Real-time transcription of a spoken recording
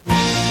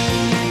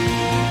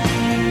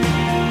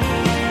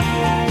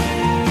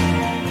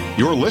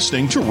You're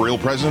listening to Real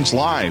Presence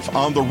Live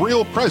on the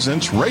Real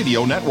Presence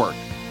Radio Network.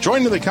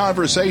 Join in the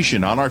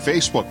conversation on our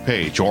Facebook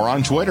page or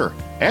on Twitter.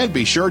 And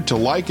be sure to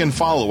like and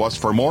follow us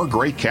for more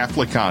great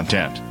Catholic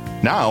content.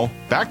 Now,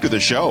 back to the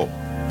show.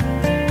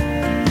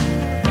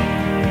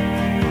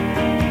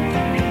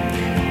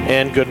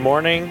 And good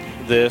morning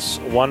this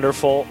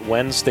wonderful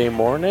Wednesday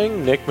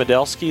morning. Nick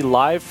Medelsky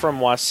live from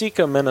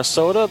Waseca,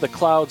 Minnesota. The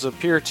clouds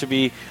appear to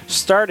be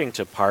starting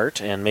to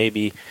part, and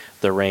maybe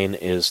the rain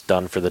is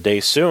done for the day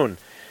soon.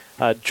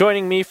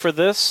 Joining me for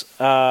this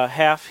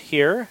half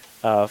here,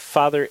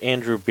 Father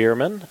Andrew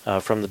Bierman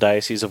from the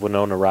Diocese of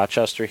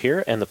Winona-Rochester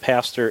here, and the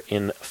pastor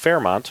in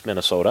Fairmont,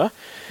 Minnesota,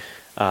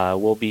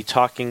 will be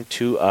talking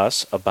to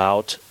us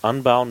about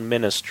Unbound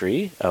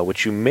Ministry,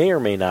 which you may or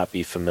may not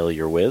be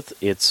familiar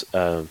with. It's,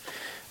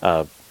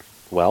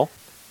 well,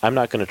 I'm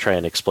not going to try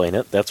and explain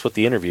it. That's what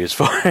the interview is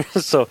for.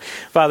 So,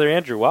 Father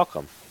Andrew,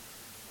 welcome.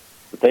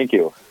 Thank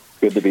you.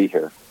 Good to be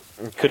here.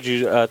 Could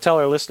you tell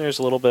our listeners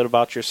a little bit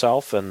about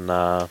yourself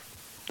and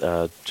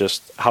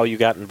just how you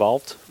got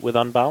involved with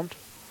Unbound?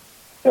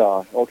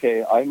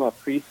 Okay, I'm a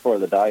priest for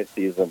the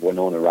Diocese of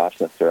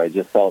Winona-Rochester. I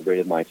just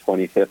celebrated my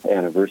 25th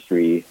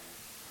anniversary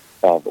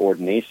of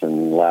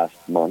ordination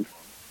last month.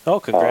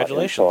 Oh,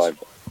 congratulations!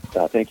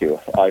 Thank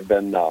you. I've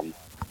been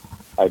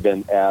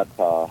at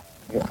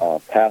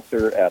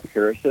pastor at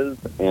parishes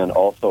and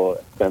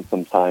also spent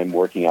some time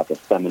working at the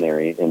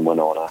seminary in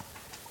Winona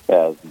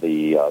as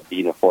the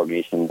dean of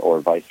formation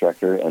or vice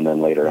rector, and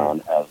then later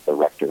on as the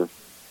rector.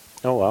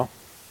 Oh, wow.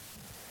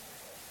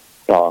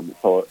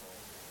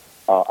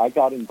 I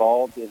got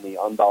involved in the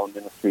Unbound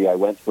Ministry. I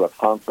went to a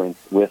conference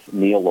with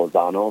Neil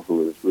Lozano,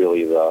 who is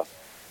really the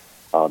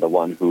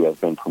one who has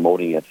been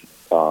promoting it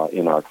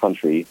in our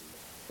country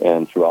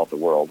and throughout the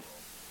world.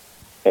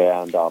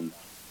 And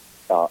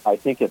I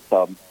think it's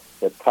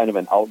kind of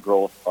an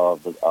outgrowth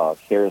of the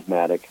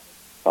charismatic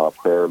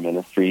prayer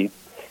ministry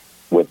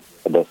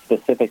with the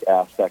specific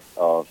aspect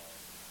of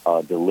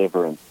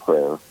deliverance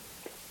prayer.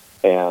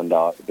 And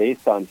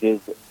based on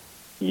his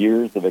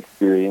years of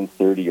experience,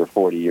 30 or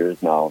 40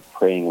 years now,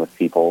 praying with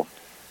people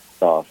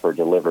for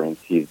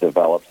deliverance, he's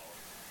developed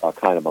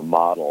kind of a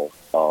model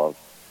of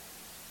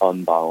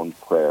unbound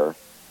prayer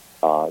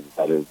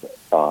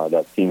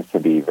that seems to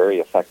be very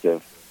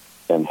effective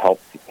and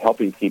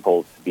helping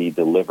people to be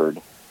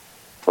delivered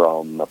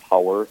from the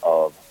power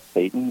of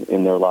Satan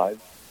in their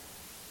lives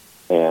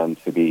and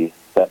to be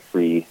set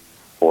free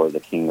for the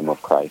kingdom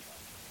of Christ.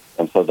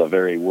 And so the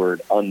very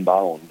word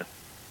unbound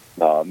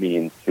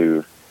means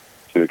to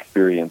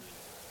experience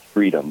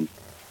freedom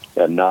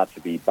and not to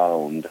be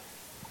bound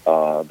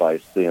by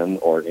sin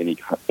or any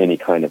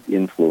kind of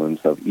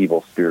influence of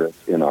evil spirits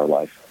in our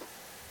life.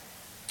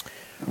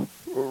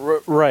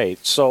 Right.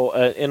 So,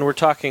 and we're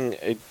talking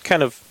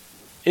kind of,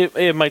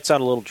 it might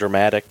sound a little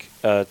dramatic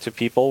to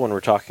people when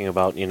we're talking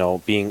about,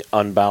 being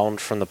unbound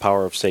from the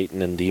power of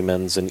Satan and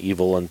demons and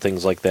evil and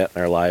things like that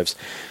in our lives.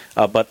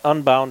 But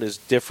unbound is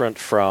different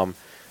from,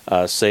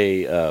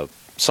 say,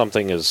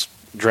 something as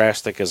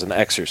drastic as an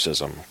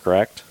exorcism,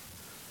 correct?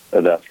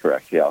 That's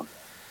correct, yeah.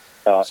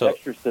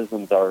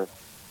 Exorcisms are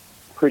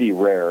pretty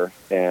rare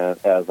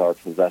as are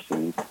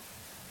possessions.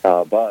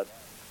 But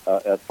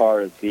as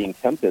far as being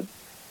tempted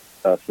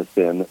to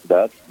sin,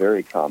 that's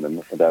very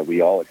common that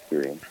we all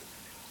experience.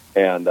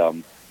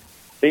 And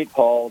St.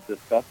 Paul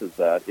discusses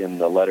that in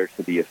the letter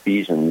to the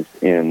Ephesians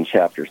in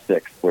chapter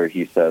 6, where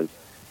he says,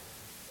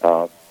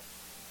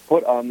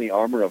 put on the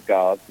armor of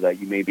God so that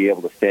you may be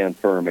able to stand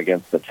firm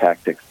against the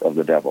tactics of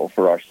the devil.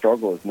 For our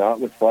struggle is not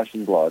with flesh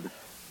and blood,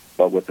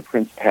 but with the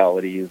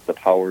principalities, the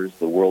powers,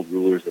 the world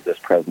rulers of this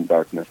present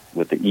darkness,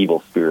 with the evil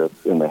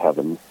spirits in the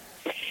heavens.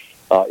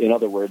 In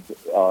other words,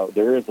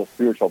 there is a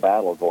spiritual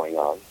battle going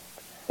on,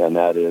 and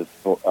that is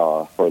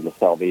for the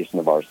salvation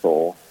of our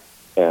soul,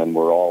 and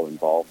we're all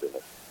involved in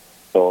it.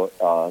 So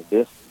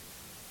this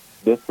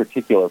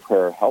particular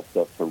prayer helps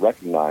us to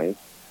recognize,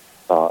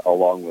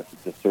 along with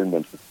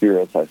discernment of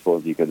spirits, I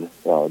suppose you could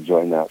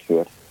join that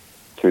to it,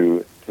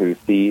 to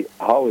see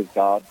how is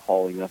God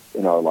calling us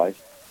in our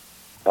life,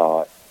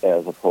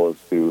 as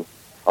opposed to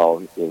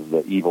how is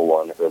the evil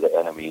one or the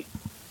enemy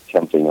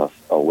tempting us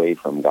away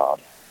from God.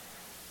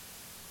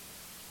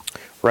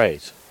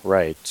 Right.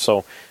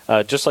 So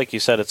just like you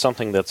said, it's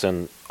something that's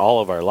in all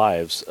of our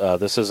lives.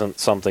 This isn't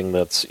something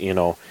that's,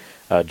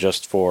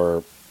 just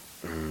for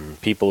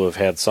people who have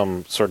had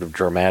some sort of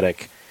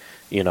dramatic,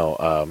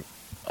 the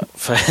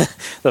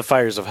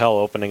fires of hell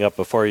opening up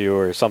before you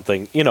or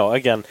something.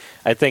 Again,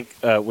 I think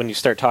when you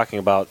start talking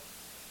about,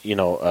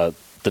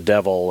 the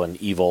devil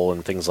and evil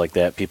and things like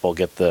that, people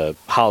get the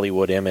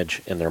Hollywood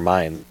image in their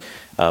mind.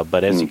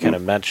 But as you kind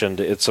of mentioned,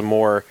 it's a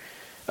more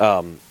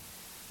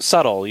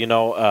subtle,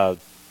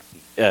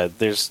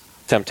 there's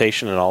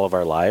temptation in all of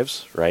our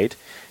lives, right?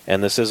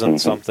 And this isn't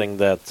something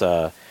that,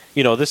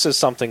 this is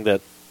something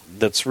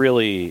that's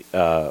really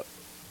for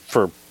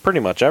pretty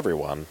much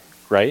everyone,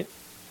 right?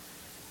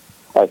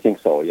 I think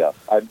so, yes.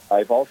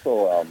 I've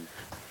also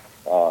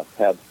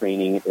had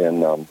training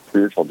in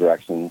spiritual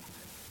direction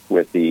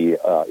with the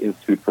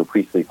Institute for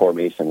Priestly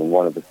Formation, and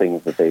one of the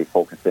things that they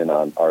focus in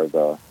on are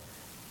the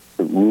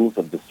rules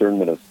of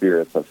discernment of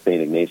spirits of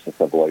St. Ignatius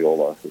of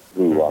Loyola,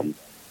 who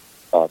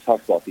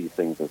talks about these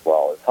things as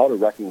well, is how to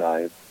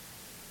recognize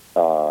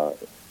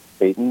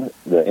Satan,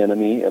 the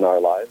enemy in our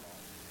lives,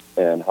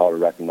 and how to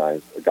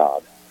recognize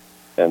God.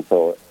 And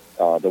so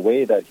the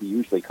way that he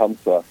usually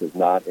comes to us is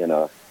not in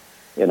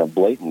a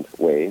blatant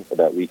way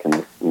that we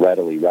can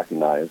readily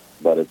recognize,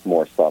 but it's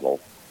more subtle.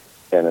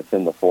 And it's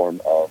in the form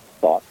of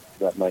thoughts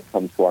that might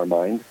come to our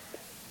mind,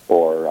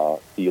 or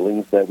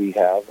feelings that we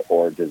have,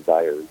 or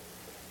desires.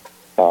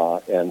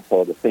 And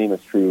so the same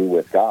is true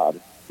with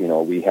God. You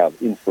know, we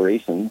have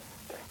inspirations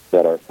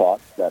that are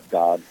thoughts that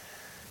God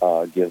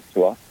gives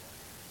to us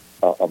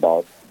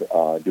about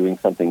doing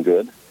something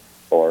good,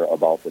 or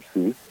about the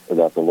truth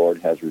that the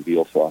Lord has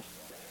revealed to us.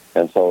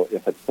 And so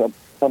if it's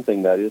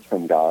something that is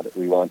from God,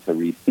 we want to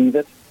receive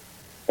it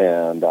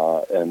and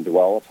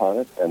dwell upon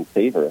it and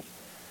savor it.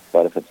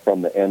 But if it's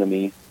from the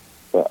enemy,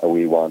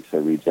 we want to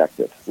reject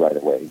it right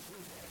away.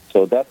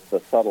 So that's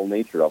the subtle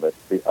nature of it.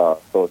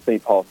 So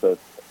St. Paul says,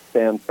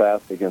 stand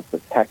fast against the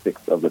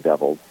tactics of the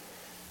devil.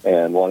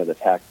 And one of the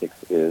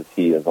tactics is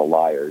he is a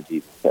liar,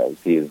 Jesus says.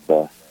 He is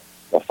the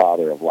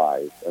father of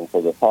lies. And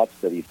so the thoughts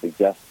that he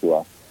suggests to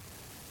us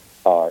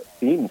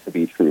seem to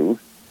be true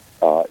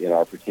in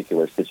our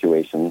particular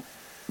situation,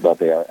 but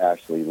they are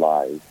actually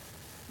lies.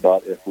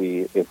 But if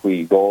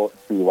we go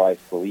through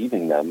life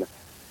believing them,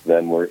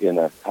 then we're in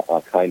a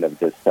kind of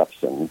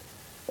deception,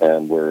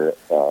 and we're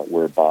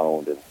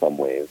bound in some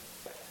ways.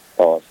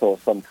 So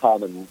some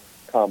common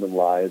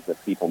lies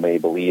that people may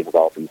believe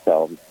about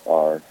themselves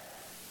are,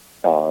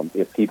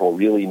 if people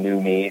really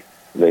knew me,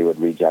 they would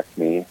reject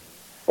me,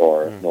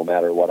 or no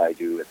matter what I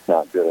do, it's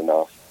not good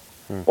enough,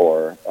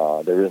 or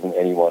there isn't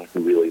anyone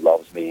who really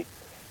loves me.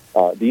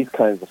 These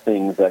kinds of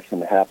things that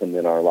can happen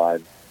in our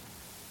lives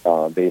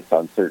based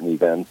on certain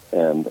events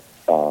and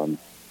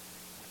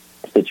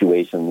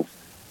situations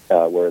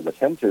where the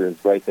tempter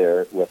is right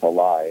there with a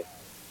lie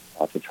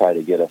to try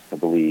to get us to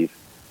believe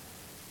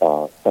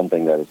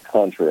something that is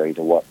contrary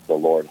to what the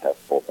Lord has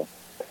told us.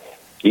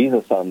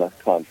 Jesus, on the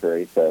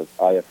contrary, says,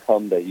 I have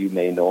come that you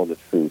may know the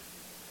truth,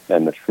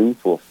 and the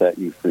truth will set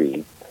you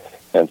free.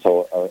 And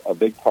so a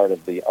big part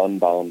of the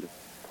unbound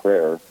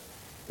prayer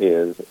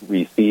is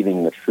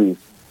receiving the truth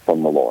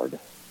from the Lord,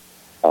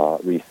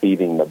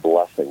 receiving the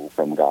blessing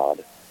from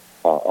God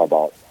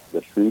about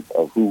the truth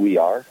of who we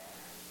are.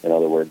 In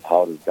other words,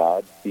 how does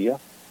God see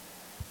us?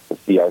 To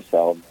see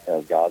ourselves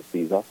as God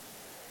sees us,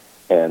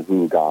 and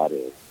who God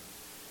is.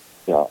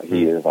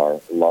 He is our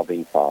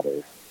loving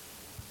Father.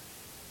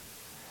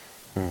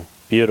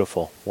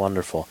 Beautiful.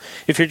 Wonderful.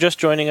 If you're just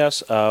joining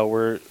us,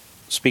 we're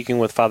speaking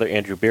with Father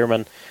Andrew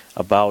Bierman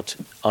about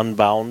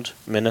Unbound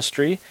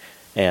Ministry.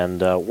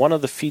 And one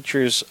of the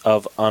features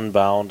of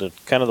Unbound,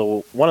 kind of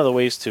one of the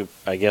ways to,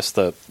 I guess,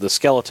 the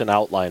skeleton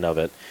outline of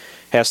it,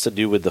 has to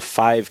do with the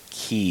 5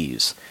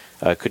 keys.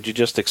 Could you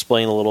just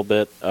explain a little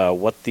bit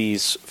what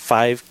these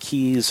 5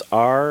 keys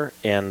are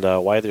and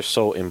why they're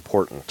so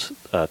important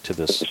to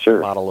this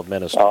model of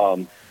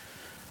ministry?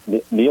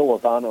 Neil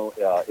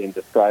Lozano, in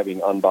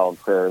describing Unbound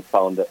prayer,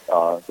 found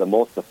that the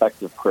most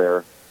effective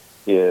prayer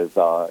is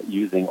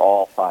using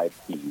all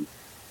 5 keys.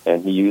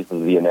 And he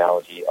uses the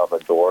analogy of a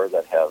door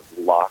that has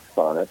locks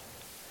on it.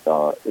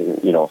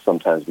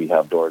 Sometimes we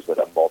have doors that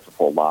have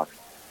multiple locks.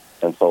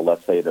 And so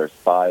let's say there's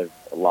 5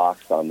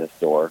 locks on this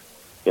door.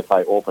 If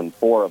I open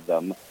 4 of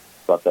them,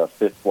 but the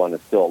 5th one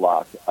is still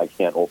locked, I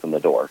can't open the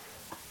door.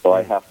 So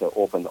I have to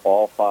open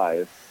all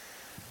 5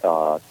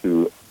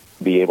 to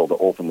be able to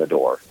open the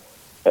door.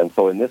 And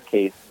so in this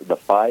case, the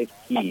 5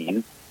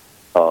 keys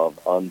of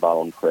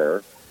Unbound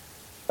prayer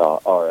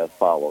are as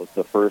follows.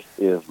 The first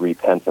is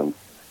repentance.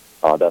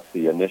 That's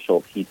the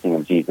initial teaching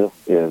of Jesus,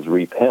 is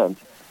repent,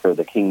 for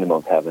the kingdom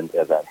of heaven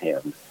is at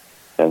hand.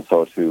 And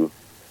so to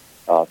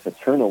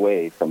turn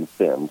away from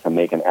sin, to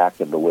make an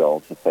act of the will,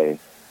 to say,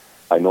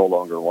 I no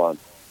longer want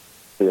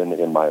sin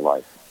in my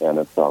life. And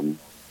it's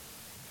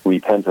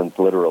repentance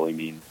literally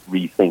means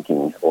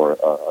rethinking, or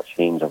a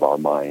change of our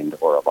mind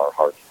or of our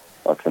heart,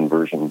 a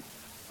conversion.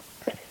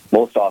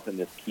 Most often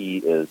this key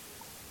is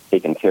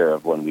taken care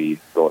of when we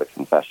go to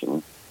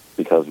confession,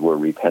 because we're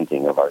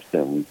repenting of our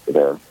sins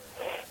there.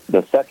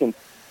 The second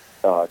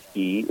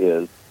key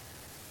is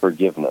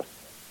forgiveness.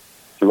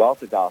 Throughout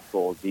the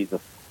gospel,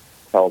 Jesus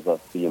tells us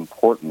the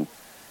importance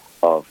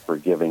of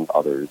forgiving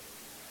others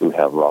who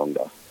have wronged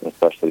us,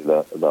 especially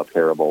the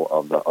parable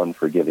of the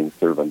unforgiving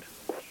servant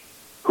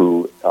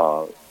who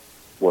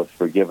was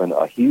forgiven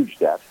a huge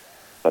debt,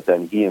 but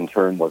then he in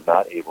turn was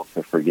not able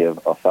to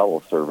forgive a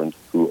fellow servant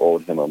who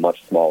owed him a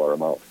much smaller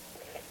amount.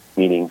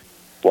 Meaning,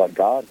 what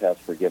God has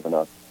forgiven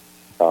us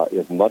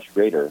is much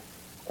greater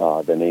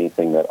than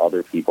anything that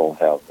other people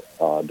have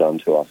done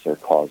to us or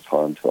caused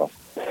harm to us.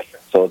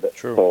 So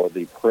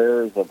the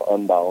prayers of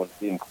Unbound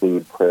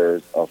include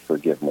prayers of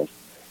forgiveness,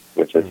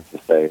 which is to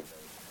say,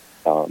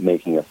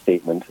 making a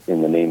statement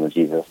in the name of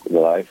Jesus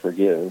that I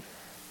forgive,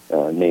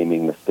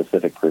 naming the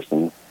specific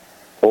person,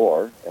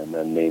 and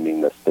then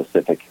naming the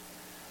specific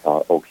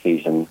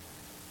occasion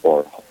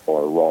or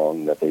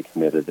wrong that they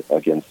committed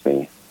against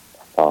me,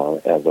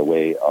 as a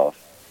way of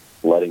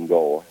letting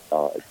go.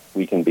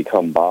 We can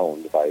become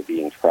bound by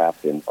being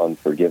trapped in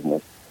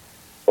unforgiveness,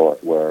 or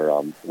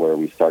where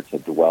we start to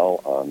dwell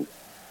on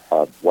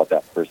what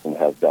that person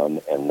has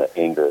done and the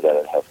anger that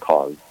it has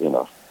caused in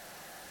us.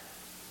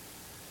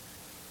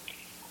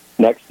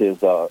 Next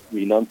is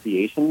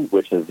renunciation,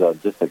 which is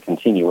just a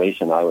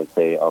continuation, I would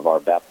say, of our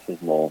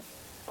baptismal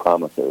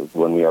promises.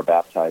 When we are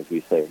baptized,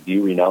 we say, "Do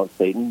you renounce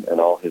Satan and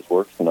all his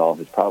works and all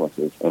his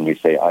promises?" And we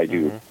say, "I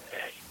do."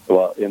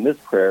 Well, in this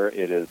prayer,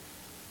 it is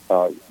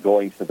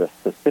going to the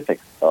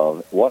specifics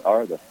of what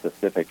are the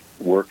specific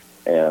works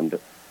and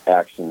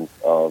actions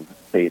of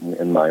Satan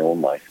in my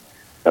own life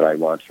that I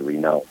want to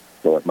renounce.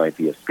 So it might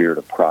be a spirit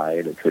of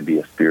pride, it could be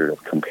a spirit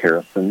of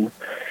comparison,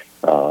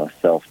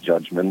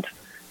 self-judgment,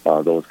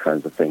 those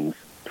kinds of things.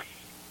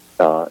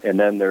 And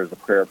then there's a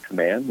prayer of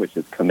command, which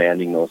is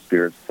commanding those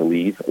spirits to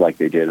leave, like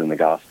they did in the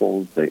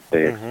Gospels.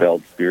 They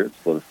expelled spirits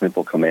with a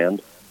simple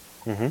command.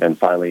 And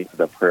finally,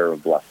 the prayer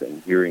of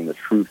blessing, hearing the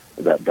truth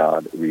that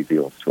God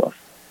reveals to us.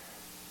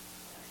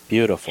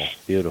 Beautiful,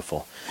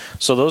 beautiful.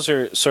 So those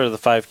are sort of the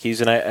 5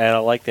 keys, and I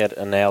like that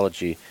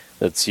analogy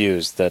that's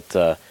used,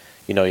 that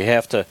you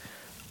have to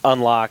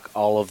unlock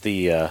all of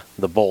the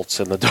bolts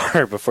in the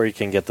door before you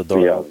can get the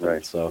door open.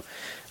 Right. So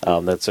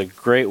that's a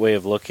great way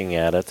of looking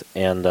at it,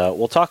 and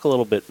we'll talk a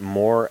little bit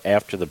more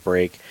after the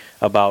break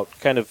about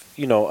kind of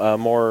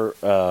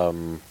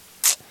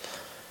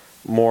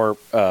more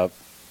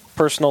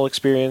personal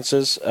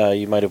experiences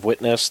you might have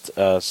witnessed,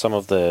 some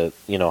of the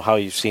how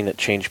you've seen it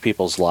change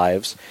people's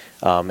lives,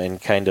 and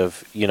kind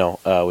of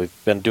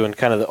we've been doing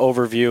kind of the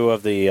overview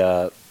of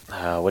the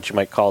what you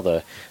might call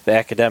the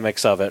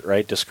academics of it,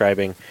 right,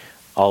 describing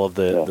all of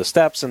the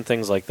steps and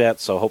things like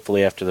that. So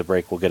hopefully after the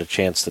break we'll get a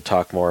chance to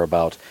talk more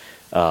about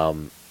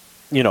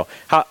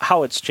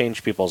how it's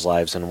changed people's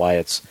lives and why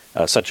it's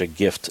such a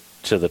gift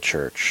to the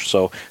church.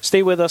 So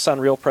stay with us on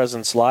Real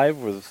Presence Live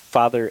with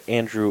Father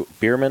Andrew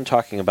Bierman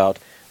talking about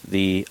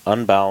the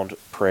Unbound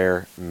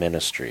Prayer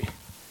Ministry.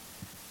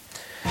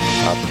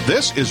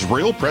 This is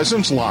Real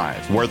Presence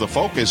Live, where the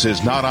focus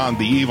is not on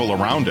the evil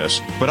around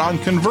us, but on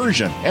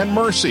conversion and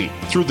mercy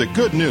through the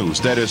good news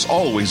that is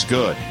always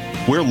good.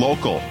 We're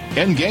local,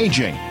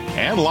 engaging,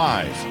 and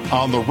live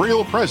on the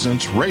Real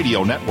Presence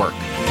Radio Network.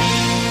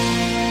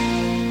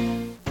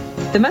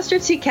 The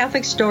Mustard Seed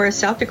Catholic Store is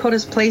South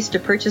Dakota's place to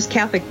purchase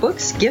Catholic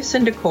books, gifts,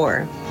 and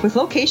decor. With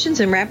locations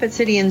in Rapid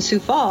City and Sioux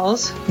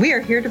Falls, we are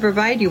here to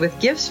provide you with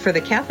gifts for the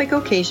Catholic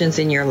occasions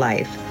in your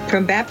life.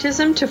 From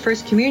baptism to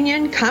First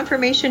Communion,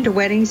 confirmation to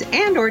weddings,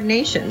 and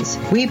ordinations,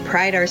 we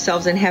pride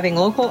ourselves in having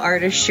local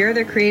artists share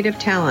their creative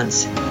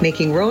talents,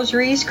 making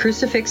rosaries,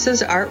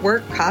 crucifixes,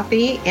 artwork,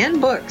 coffee,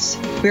 and books.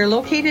 We are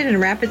located in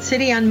Rapid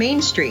City on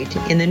Main Street,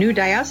 in the new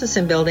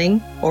Diocesan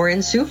Building, or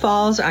in Sioux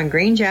Falls on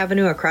Grange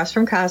Avenue across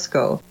from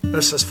Costco.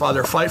 This is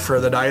Father Pfeiffer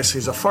of the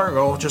Diocese of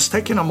Fargo, just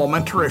taking a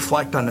moment to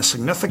reflect on the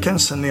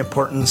significance and the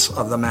importance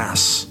of the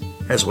Mass.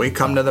 As we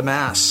come to the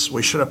Mass,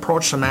 we should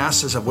approach the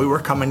Mass as if we were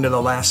coming to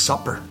the Last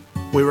Supper.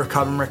 We were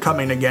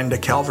coming again to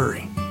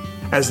Calvary,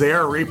 as they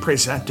are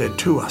represented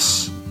to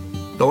us.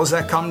 Those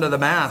that come to the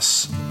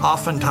Mass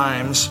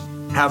oftentimes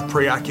have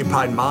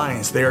preoccupied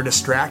minds. They are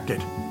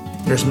distracted.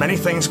 There's many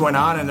things going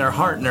on in their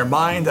heart and their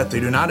mind that they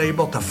do not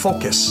able to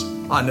focus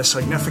on the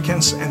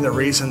significance and the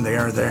reason they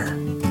are there.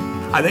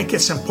 I think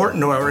it's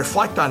important to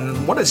reflect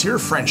on what is your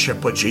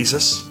friendship with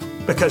Jesus,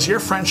 because your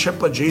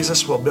friendship with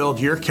Jesus will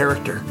build your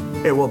character.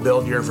 It will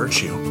build your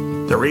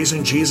virtue. The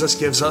reason Jesus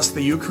gives us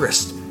the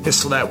Eucharist is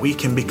so that we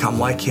can become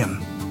like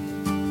Him.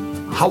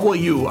 How will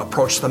you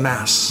approach the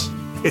Mass?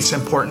 It's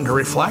important to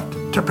reflect,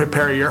 to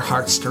prepare your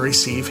hearts to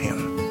receive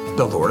Him,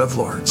 the Lord of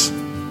Lords.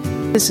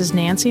 This is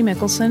Nancy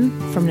Mickelson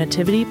from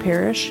Nativity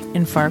Parish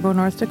in Fargo,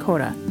 North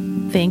Dakota.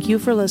 Thank you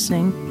for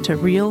listening to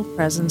Real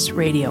Presence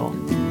Radio.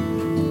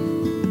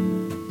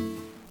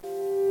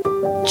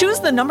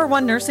 Choose the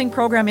 #1 nursing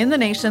program in the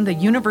nation, the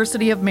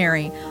University of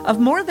Mary. Of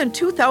more than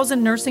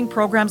 2,000 nursing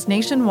programs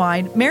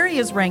nationwide, Mary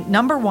is ranked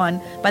 #1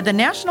 by the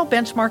National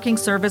Benchmarking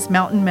Service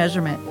Mountain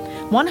Measurement.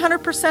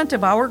 100%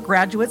 of our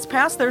graduates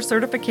pass their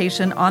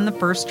certification on the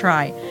first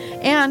try,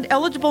 and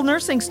eligible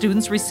nursing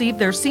students receive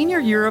their senior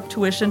year of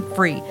tuition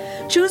free.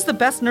 Choose the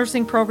best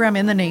nursing program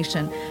in the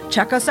nation.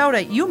 Check us out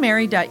at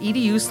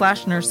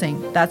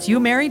umary.edu/nursing. That's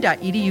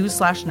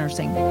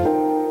umary.edu/nursing.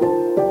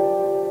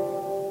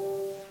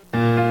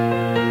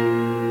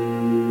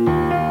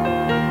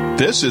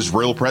 This is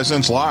Real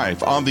Presence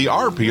Live on the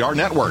RPR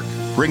Network,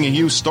 bringing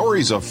you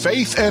stories of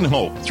faith and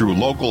hope through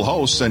local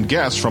hosts and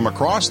guests from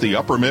across the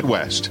upper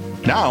Midwest.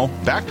 Now,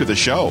 back to the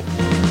show.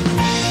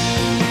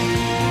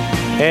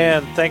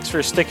 And thanks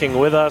for sticking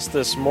with us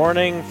this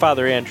morning.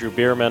 Father Andrew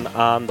Bierman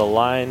on the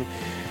line,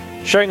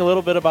 sharing a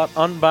little bit about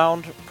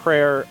Unbound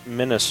Prayer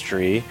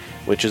Ministry,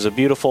 which is a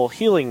beautiful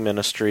healing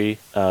ministry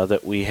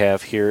that we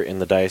have here in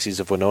the Diocese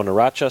of Winona,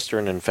 Rochester,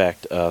 and in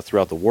fact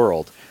throughout the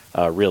world.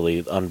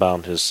 Really,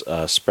 Unbound has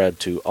spread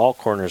to all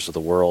corners of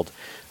the world,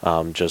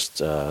 just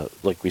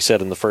like we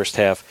said in the first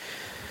half,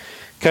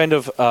 kind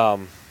of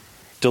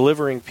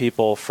delivering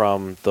people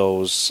from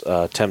those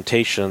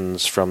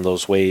temptations, from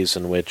those ways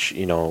in which,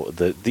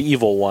 the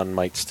evil one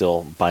might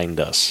still bind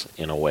us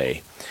in a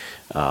way.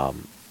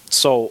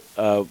 So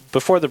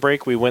before the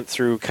break, we went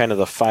through kind of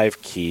the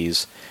 5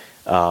 keys,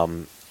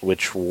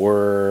 which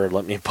were,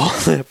 let me pull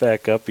that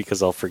back up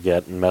because I'll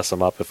forget and mess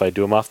them up if I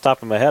do them off the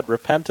top of my head: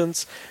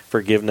 repentance,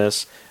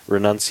 forgiveness,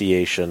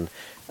 renunciation,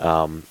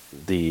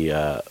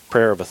 the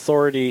prayer of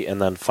authority,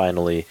 and then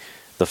finally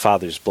the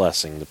Father's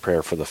blessing, the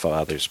prayer for the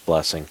Father's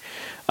blessing.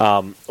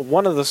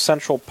 One of the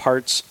central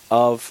parts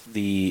of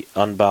the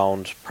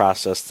Unbound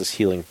process, this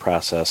healing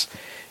process,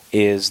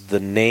 is the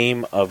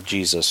name of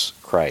Jesus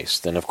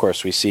Christ. And of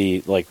course we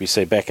see, like we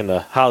say back in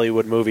the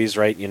Hollywood movies,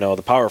 right,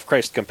 the power of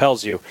Christ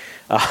compels you.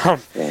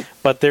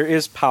 But there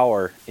is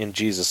power in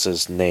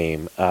Jesus'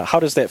 name. How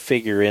does that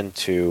figure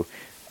into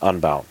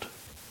Unbound?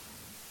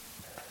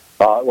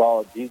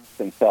 Well, Jesus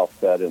himself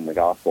said in the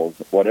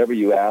Gospels, whatever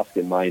you ask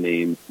in my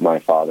name, my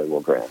Father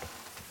will grant.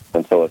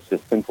 And so it's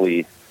just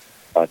simply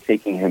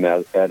taking him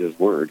at his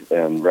word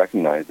and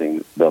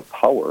recognizing the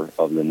power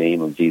of the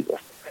name of Jesus.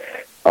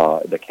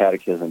 The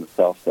Catechism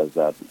itself says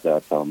that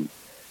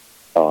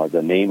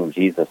the name of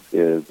Jesus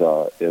is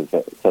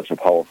such a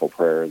powerful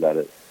prayer that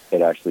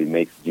it actually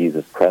makes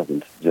Jesus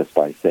present just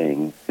by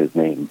saying his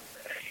name.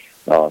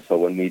 So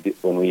when we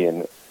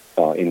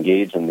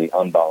engage in the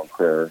Unbound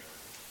prayer,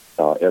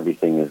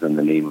 everything is in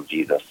the name of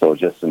Jesus. So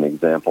just an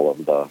example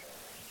of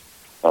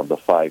the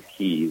 5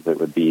 keys, it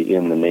would be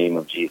in the name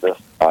of Jesus,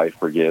 I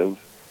forgive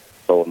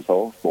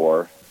so-and-so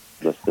for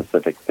the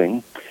specific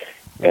thing.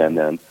 And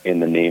then in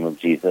the name of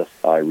Jesus,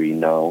 I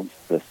renounce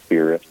the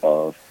spirit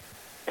of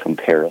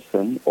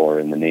comparison, or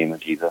in the name of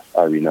Jesus,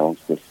 I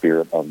renounce the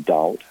spirit of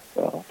doubt,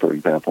 for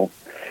example.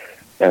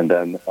 And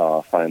then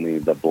finally,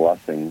 the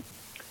blessing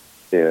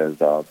is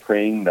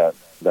praying that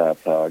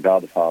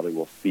God the Father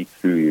will speak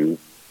through you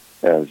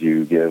as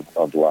you give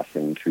a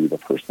blessing to the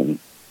person.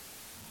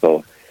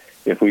 So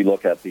if we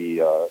look at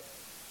the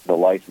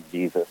life of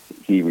Jesus,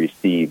 he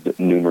received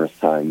numerous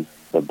times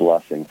the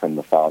blessing from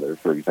the Father.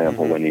 For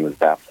example, when he was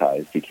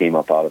baptized, he came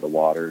up out of the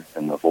water,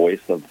 and the voice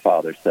of the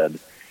Father said,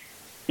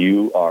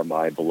 "You are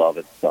my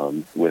beloved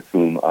Son, with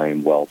whom I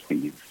am well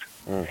pleased."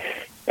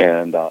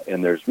 And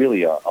there's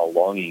really a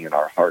longing in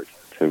our heart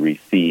to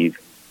receive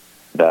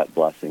that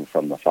blessing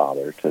from the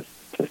Father, to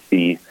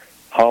see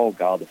how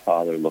God the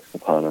Father looks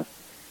upon us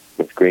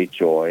with great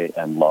joy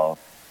and love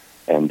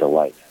and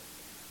delight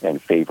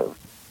and favor.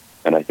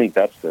 And I think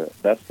that's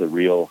the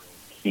real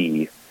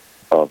key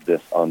of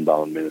this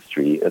Unbound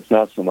ministry. It's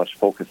not so much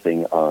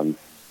focusing on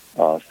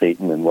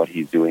Satan and what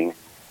he's doing,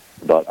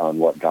 but on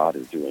what God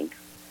is doing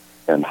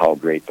and how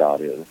great God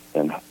is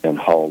and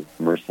how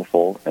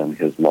merciful and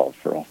his love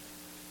for us.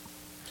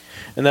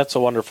 And that's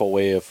a wonderful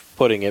way of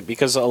putting it,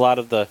 because a lot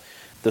of the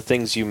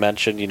things you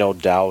mentioned,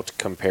 doubt,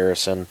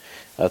 comparison,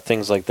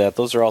 things like that,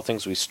 those are all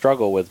things we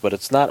struggle with, but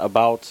it's not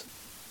about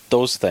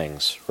those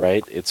things,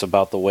 right? It's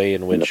about the way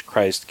in which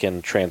Christ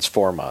can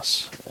transform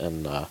us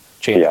and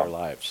change our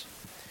lives.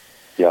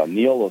 Yeah,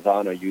 Neil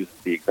Lozano uses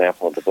the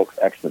example of the book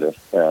Exodus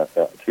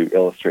to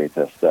illustrate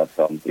this, that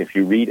if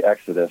you read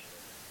Exodus,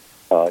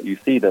 you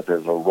see that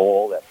there's a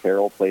role that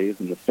Pharaoh plays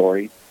in the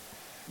story,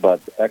 but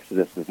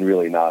Exodus is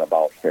really not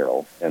about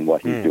Pharaoh and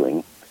what he's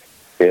doing.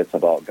 It's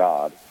about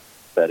God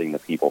setting the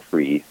people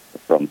free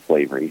from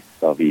slavery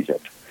of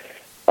Egypt.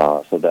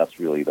 So that's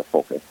really the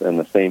focus. And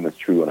the same is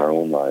true in our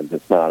own lives.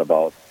 It's not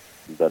about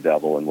the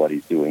devil and what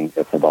he's doing.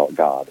 It's about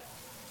God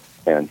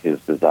and his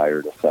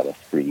desire to set us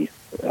free,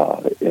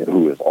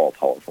 who is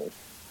all-powerful.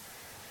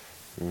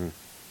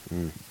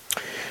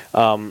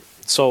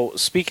 So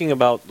speaking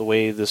about the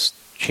way this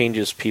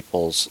changes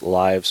people's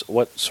lives,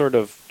 what sort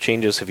of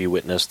changes have you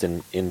witnessed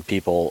in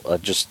people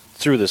just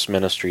through this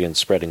ministry and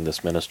spreading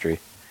this ministry?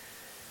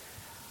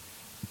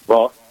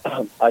 Well,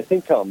 I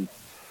think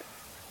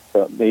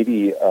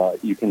maybe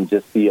you can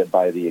just see it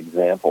by the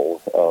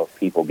examples of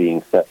people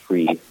being set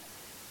free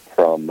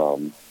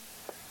from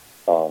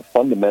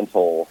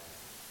fundamental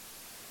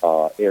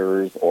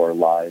errors or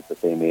lies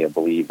that they may have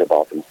believed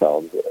about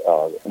themselves.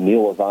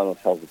 Neil Lozano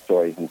tells a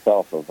story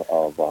himself of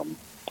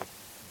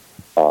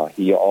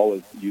he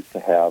always used to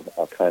have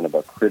a kind of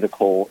a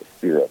critical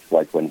spirit.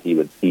 Like when he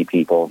would see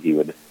people, he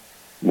would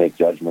make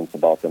judgments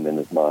about them in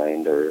his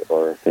mind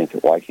or think,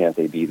 why can't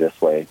they be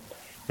this way?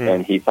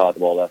 And he thought,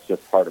 well, that's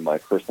just part of my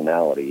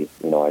personality.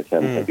 I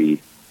tend to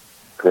be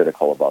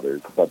critical of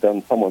others. But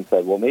then someone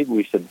said, well, maybe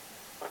we should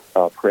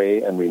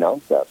pray and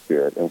renounce that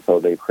spirit. And so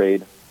they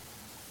prayed,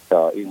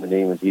 in the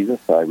name of Jesus,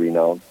 I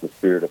renounce the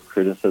spirit of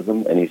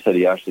criticism. And he said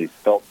he actually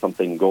felt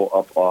something go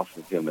up off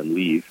of him and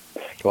leave.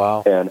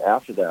 Wow. And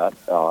after that,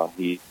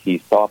 he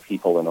saw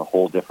people in a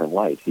whole different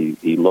light.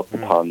 He looked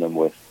upon them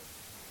with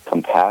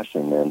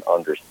compassion and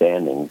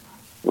understanding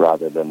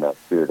rather than that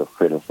spirit of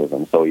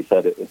criticism. So he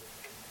said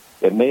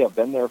it may have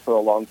been there for a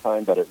long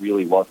time, but it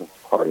really wasn't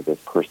part of his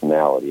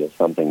personality. It's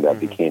something that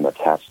became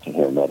attached to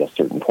him at a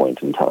certain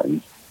point in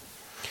time.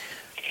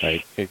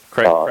 Right.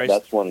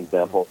 That's one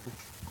example.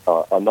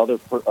 Another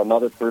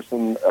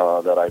person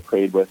that I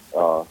prayed with,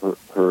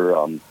 her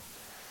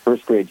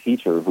first grade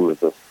teacher, who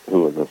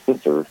was a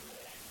sister,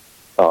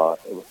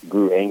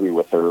 grew angry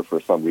with her for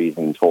some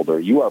reason and told her,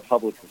 "You are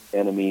public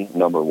enemy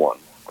number one."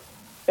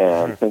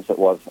 And since it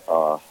was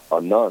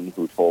a nun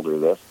who told her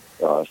this,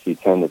 she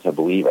tended to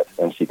believe it.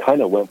 And she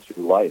kind of went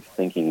through life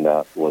thinking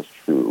that was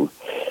true,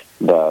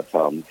 that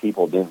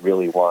people didn't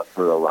really want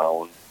her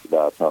around,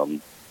 that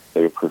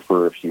they would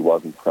prefer if she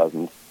wasn't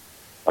present,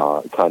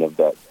 kind of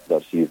that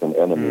she's an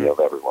enemy of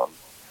everyone.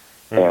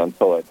 And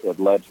so it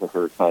led to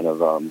her kind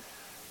of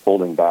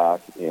holding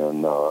back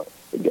in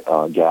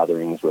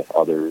gatherings with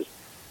others,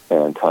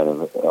 and kind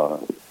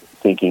of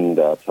thinking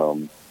that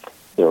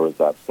there was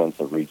that sense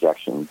of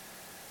rejection.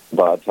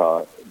 But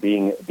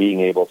being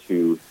able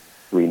to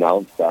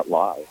renounce that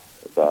lie,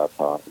 that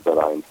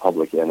I'm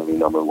public enemy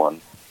number one,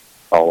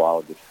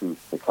 allowed the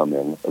truth to come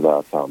in,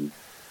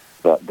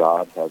 that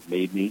God has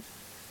made me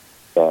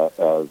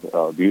as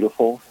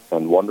beautiful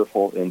and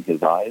wonderful in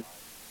His eyes,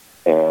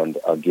 and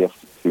a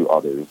gift to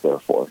others,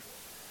 therefore,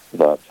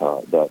 that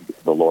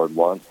the Lord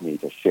wants me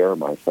to share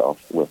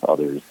myself with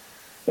others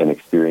and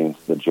experience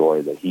the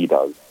joy that He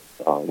does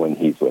when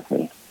He's with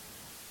me.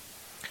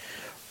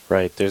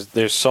 Right.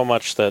 There's so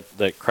much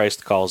that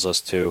Christ calls us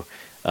to,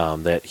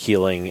 that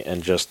healing,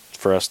 and just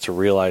for us to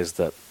realize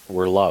that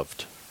we're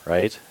loved,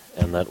 right?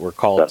 And that we're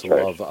called to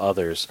love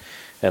others.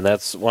 And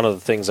that's one of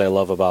the things I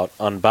love about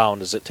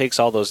Unbound, is it takes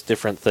all those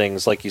different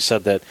things, like you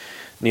said, that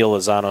Neil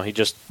Lozano, he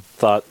just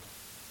thought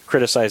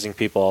criticizing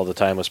people all the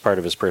time was part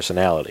of his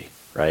personality,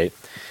 right?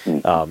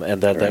 And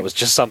that was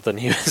just something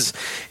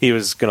he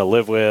was going to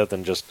live with,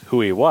 and just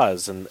who he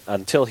was. And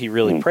until he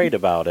really prayed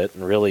about it,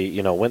 and really,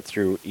 went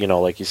through,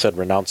 like you said,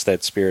 renounced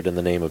that spirit in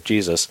the name of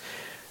Jesus,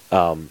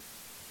 and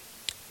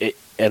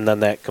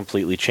then that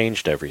completely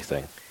changed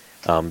everything,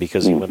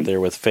 because he went there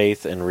with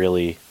faith and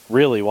really,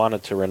 really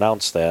wanted to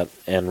renounce that,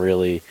 and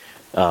really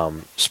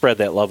spread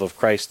that love of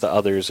Christ to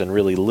others, and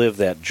really live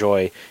that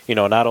joy.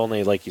 Not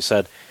only, like you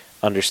said,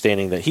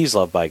 understanding that he's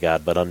loved by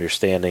God, but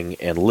understanding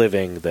and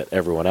living that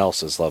everyone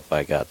else is loved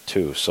by God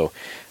too. So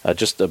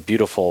just a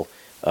beautiful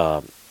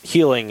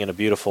healing, and a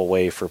beautiful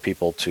way for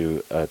people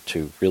to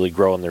really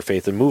grow in their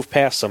faith and move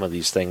past some of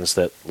these things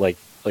that, like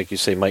you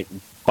say, might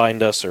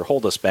bind us or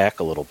hold us back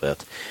a little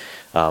bit.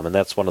 And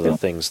that's one of the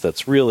things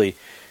that's really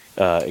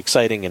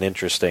exciting and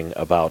interesting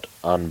about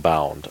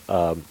Unbound.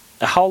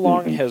 How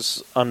long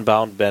has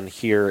Unbound been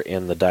here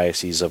in the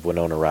Diocese of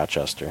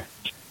Winona-Rochester?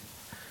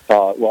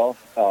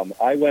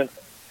 I went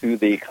to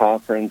the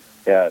conference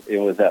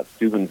it was at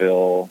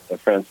Steubenville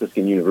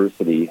Franciscan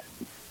University.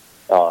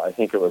 I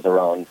think it was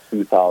around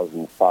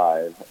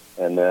 2005.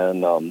 And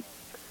then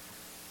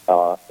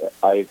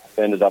I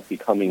ended up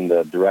becoming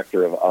the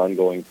director of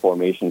ongoing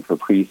formation for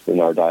priests in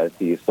our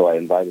diocese. So I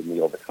invited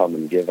Neil to come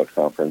and give a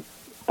conference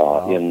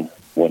in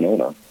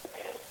Winona.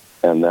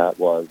 And that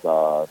was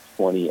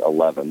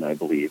 2011, I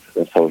believe.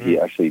 And so he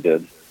actually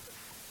did.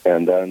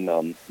 And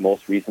then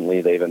most recently,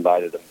 they've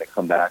invited him to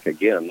come back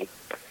again.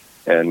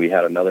 And we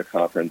had another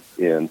conference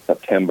in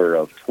September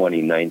of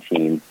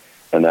 2019,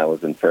 and that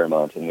was in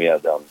Fairmont. And we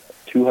had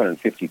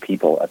 250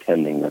 people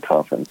attending the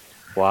conference.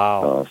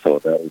 Wow. So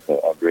that was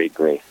a great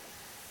grace.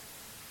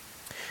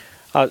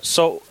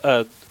 So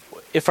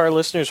if our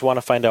listeners want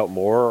to find out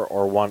more,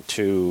 or want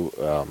to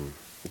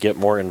get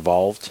more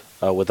involved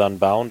with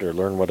Unbound, or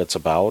learn what it's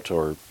about,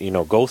 or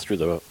go through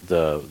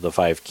the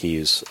 5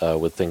 keys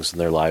with things in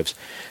their lives,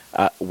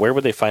 where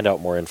would they find out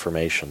more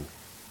information?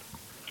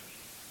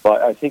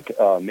 Well, I think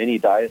many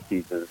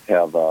dioceses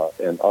have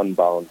an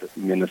Unbound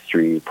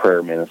ministry,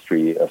 prayer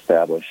ministry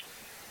established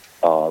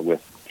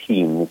with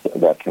teams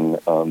that can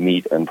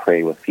meet and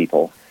pray with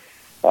people.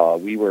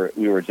 We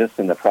were just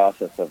in the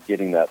process of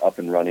getting that up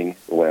and running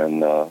when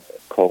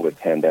COVID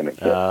pandemic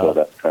hit, so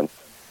that's kind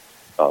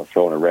of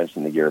thrown a wrench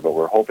in the gear. But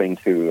we're hoping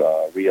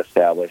to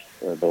reestablish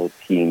those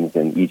teams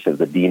in each of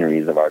the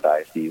deaneries of our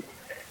diocese.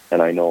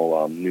 And I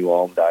know New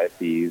Ulm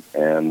Diocese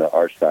and the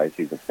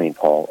Archdiocese of St.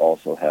 Paul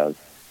also has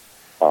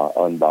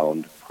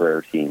Unbound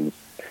prayer teams.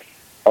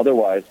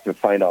 Otherwise, to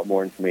find out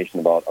more information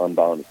about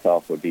Unbound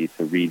itself would be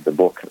to read the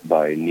book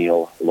by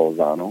Neil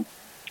Lozano,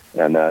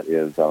 and that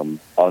is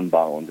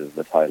Unbound is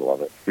the title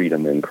of it,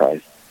 Freedom in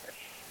Christ,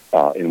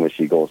 in which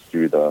he goes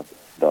through the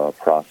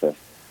process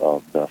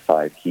of the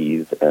 5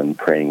 keys and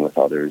praying with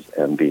others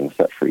and being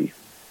set free.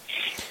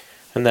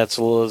 And that's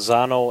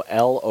Lozano,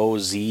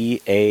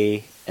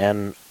 Lozano,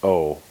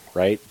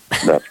 right?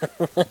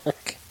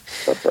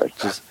 That's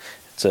right.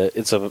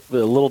 It's a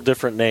little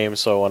different name,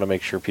 so I want to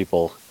make sure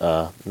people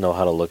know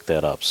how to look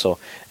that up. So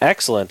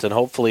excellent, and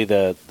hopefully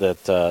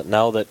that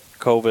now that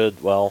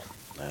COVID, well,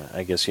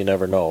 I guess you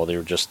never know. They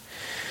were just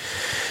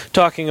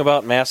talking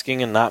about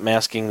masking and not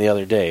masking the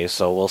other day,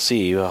 so we'll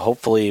see.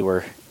 Hopefully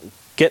we're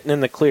getting in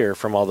the clear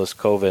from all this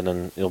COVID,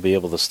 and you'll be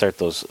able to start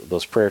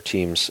those prayer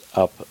teams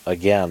up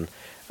again.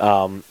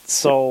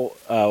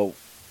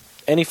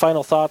 Any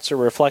final thoughts or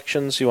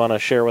reflections you want to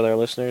share with our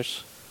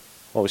listeners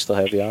while we still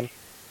have you on?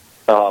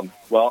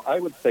 Well, I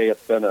would say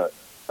it's been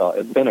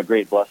a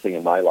great blessing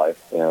in my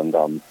life,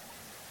 and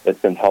it's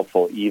been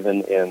helpful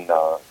even in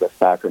the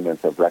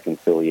sacrament of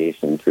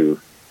reconciliation to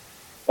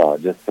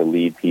just to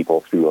lead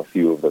people through a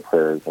few of the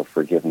prayers of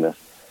forgiveness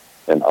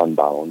and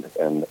unbound,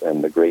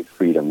 and the great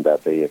freedom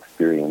that they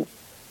experience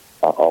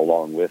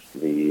along with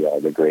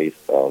the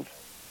grace of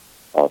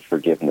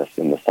forgiveness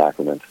in the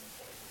sacrament.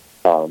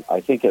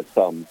 I think it's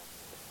a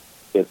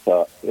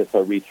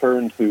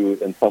return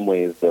to, in some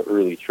ways, the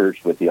early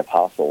church with the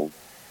apostles,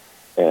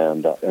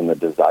 and the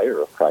desire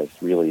of Christ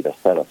really to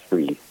set us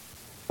free,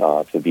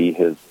 to be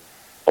his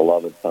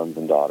beloved sons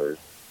and daughters,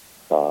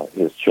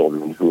 his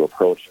children who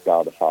approach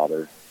God the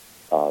Father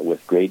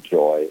with great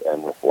joy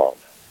and with love.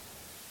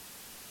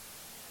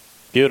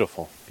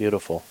 Beautiful,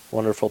 beautiful.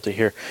 Wonderful to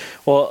hear.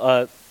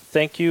 Well,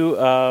 thank you,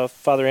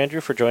 Father Andrew,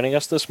 for joining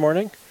us this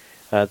morning.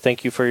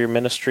 Thank you for your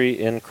ministry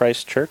in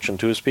Christ Church and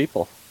to his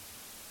people.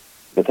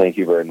 But thank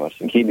you very much.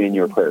 And keep me in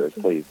your prayers,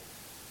 please.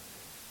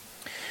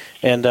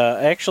 And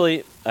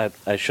actually,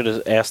 I should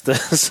have asked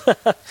this.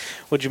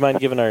 Would you mind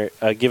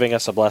giving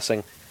us a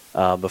blessing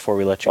before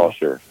we let you go? Oh,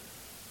 sure.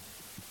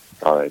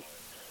 All right.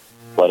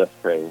 Let us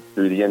pray.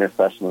 Through the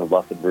intercession of the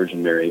Blessed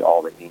Virgin Mary,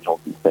 all the angels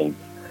and saints,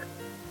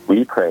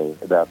 we pray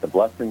that the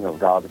blessing of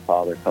God the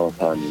Father come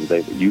upon you,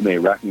 that you may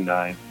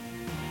recognize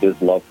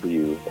his love for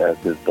you as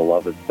his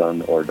beloved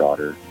son or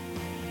daughter,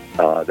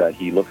 that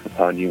he looks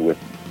upon you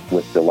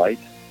with delight,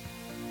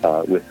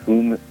 with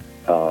whom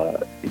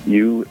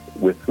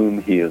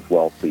he is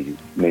well pleased.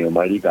 May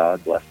Almighty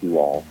God bless you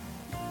all,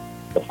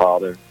 the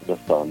Father, the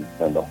Son,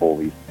 and the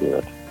Holy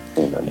Spirit.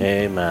 Amen.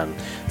 Amen.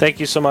 Thank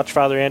you so much,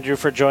 Father Andrew,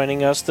 for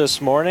joining us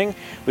this morning.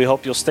 We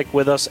hope you'll stick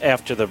with us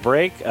after the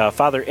break.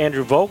 Father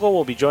Andrew Vogel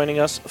will be joining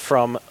us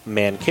from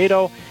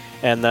Mankato,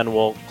 and then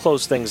we'll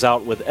close things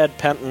out with Ed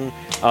Penton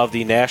of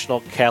the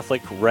National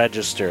Catholic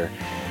Register.